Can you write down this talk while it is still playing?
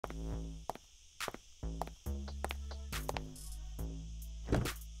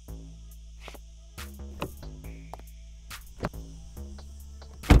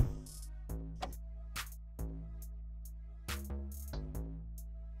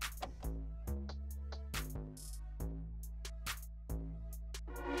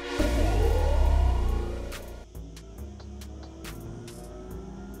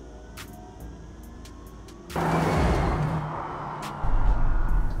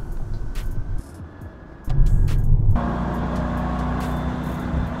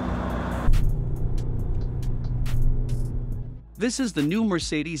This is the new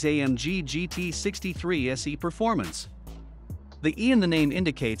Mercedes-AMG GT 63 SE Performance. The E in the name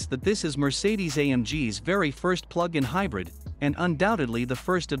indicates that this is Mercedes-AMG's very first plug-in hybrid, and undoubtedly the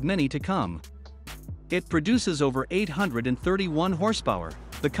first of many to come. It produces over 831 horsepower,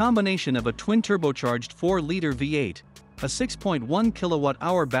 the combination of a twin-turbocharged 4-liter V8, a 6.1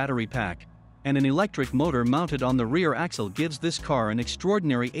 kilowatt-hour battery pack, and an electric motor mounted on the rear axle gives this car an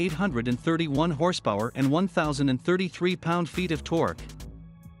extraordinary 831 horsepower and 1,033 pound-feet of torque.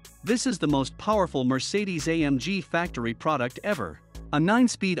 This is the most powerful Mercedes-AMG factory product ever. A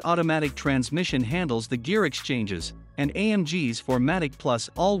 9-speed automatic transmission handles the gear exchanges, and AMG's 4MATIC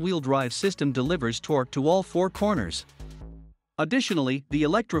Plus all-wheel drive system delivers torque to all 4 corners. Additionally, the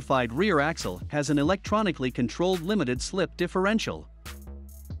electrified rear axle has an electronically controlled limited-slip differential.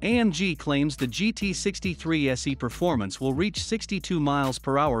 AMG claims the GT63 SE Performance will reach 62 miles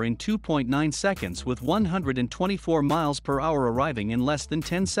per hour in 2.9 seconds with 124 miles per hour arriving in less than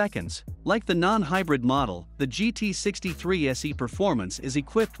 10 seconds. Like the non-hybrid model, the GT63 SE Performance is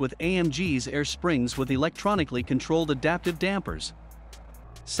equipped with AMG's air springs with electronically controlled adaptive dampers.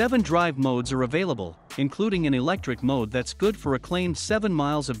 7 drive modes are available, including an electric mode that's good for a claimed 7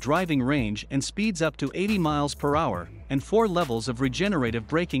 miles of driving range and speeds up to 80 miles per hour, and 4 levels of regenerative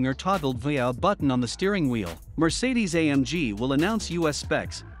braking are toggled via a button on the steering wheel. Mercedes-AMG will announce US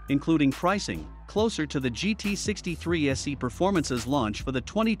specs, including pricing, closer to the GT63 SE Performance's launch for the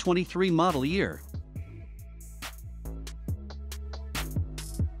 2023 model year.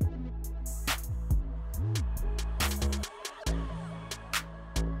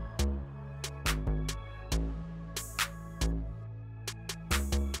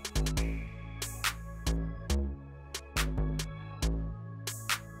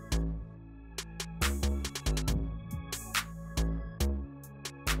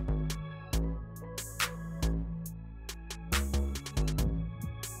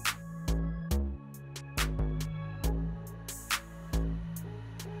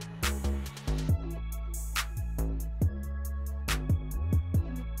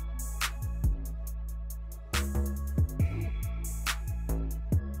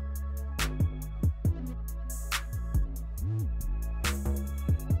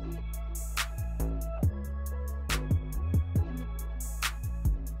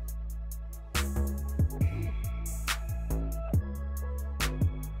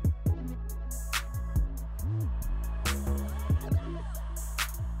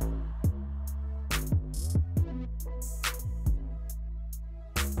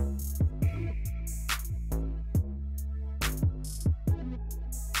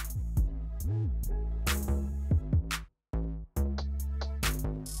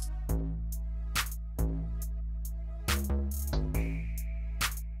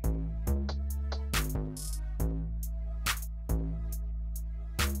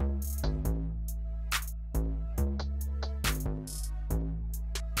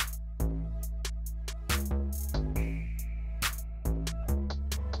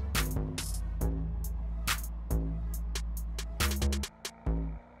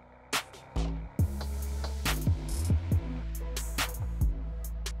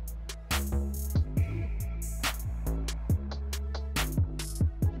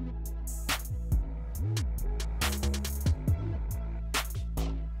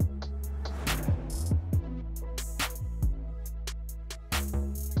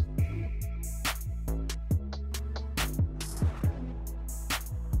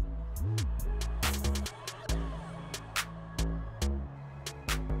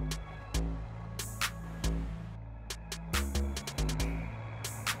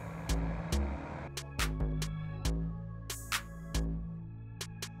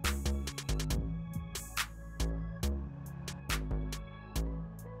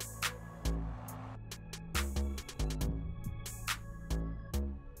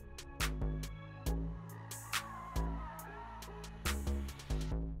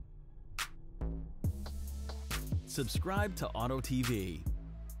 Subscribe to Auto TV.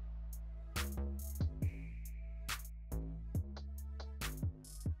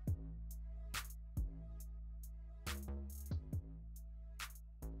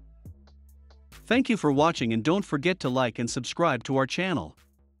 Thank you for watching, and don't forget to like and subscribe to our channel.